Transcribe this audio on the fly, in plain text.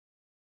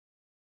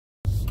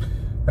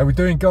How we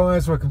doing,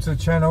 guys? Welcome to the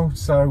channel.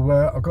 So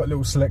I've got a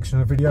little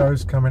selection of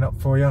videos coming up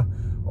for you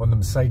on the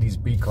Mercedes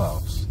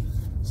B-Class.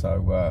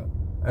 So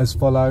as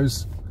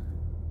follows,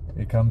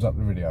 here comes up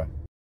the video.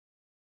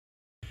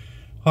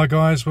 Hi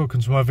guys,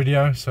 welcome to my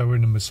video. So we're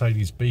in the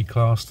Mercedes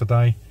B-Class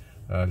today.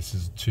 This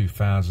is a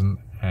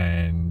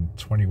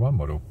 2021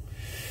 model.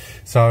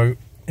 So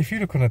if you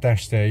look on the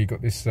dash there, you've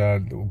got this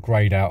little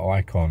greyed out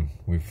icon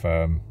with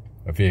a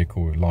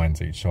vehicle with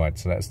lines each side.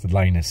 So that's the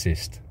lane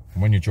assist.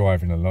 And when you're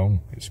driving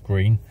along, it's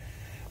green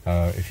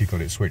if you've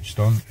got it switched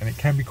on, and it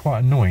can be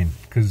quite annoying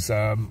because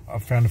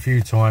I've found a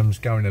few times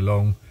going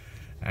along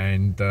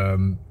and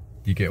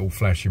you get all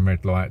flashing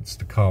red lights,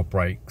 the car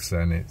brakes,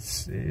 and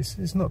it's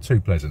not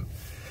too pleasant.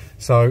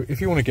 So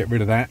if you want to get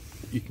rid of that,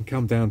 you can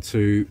come down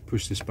to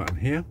push this button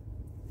here,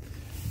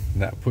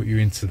 and that'll put you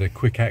into the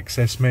quick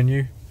access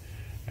menu,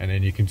 and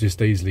then you can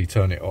just easily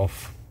turn it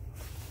off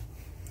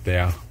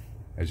there,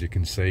 as you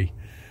can see,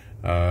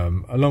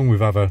 along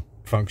with other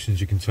functions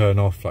you can turn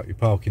off, like your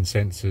parking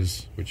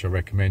sensors, which I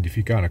recommend if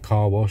you go in a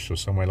car wash or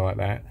somewhere like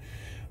that.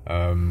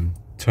 Turn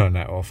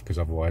that off, because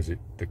otherwise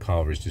the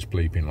car is just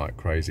bleeping like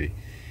crazy.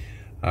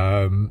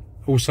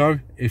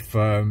 Also, if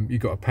you've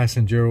got a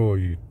passenger or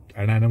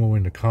an animal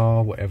in the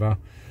car, whatever,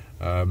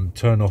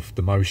 turn off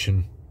the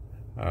motion,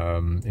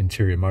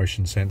 interior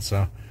motion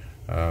sensor,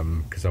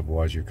 because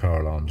otherwise your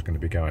car alarm is going to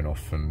be going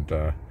off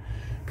and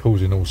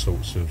causing all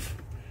sorts of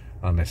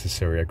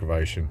unnecessary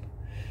aggravation.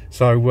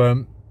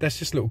 So that's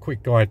just a little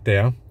quick guide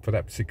there for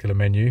that particular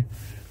menu.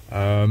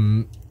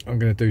 I'm going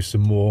to do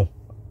some more.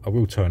 I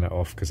will turn that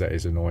off because that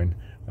is annoying,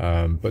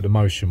 but the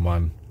motion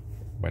one,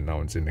 when no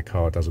one's in the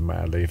car, doesn't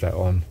matter, leave that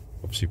on.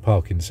 Obviously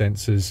parking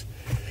sensors,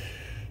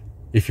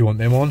 if you want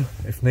them on,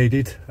 if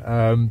needed.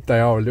 They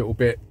are a little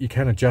bit, you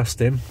can adjust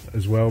them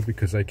as well,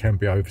 because they can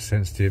be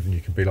oversensitive, and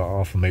you can be like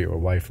half a metre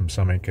away from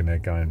something and they're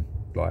going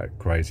like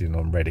crazy and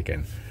on red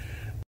again.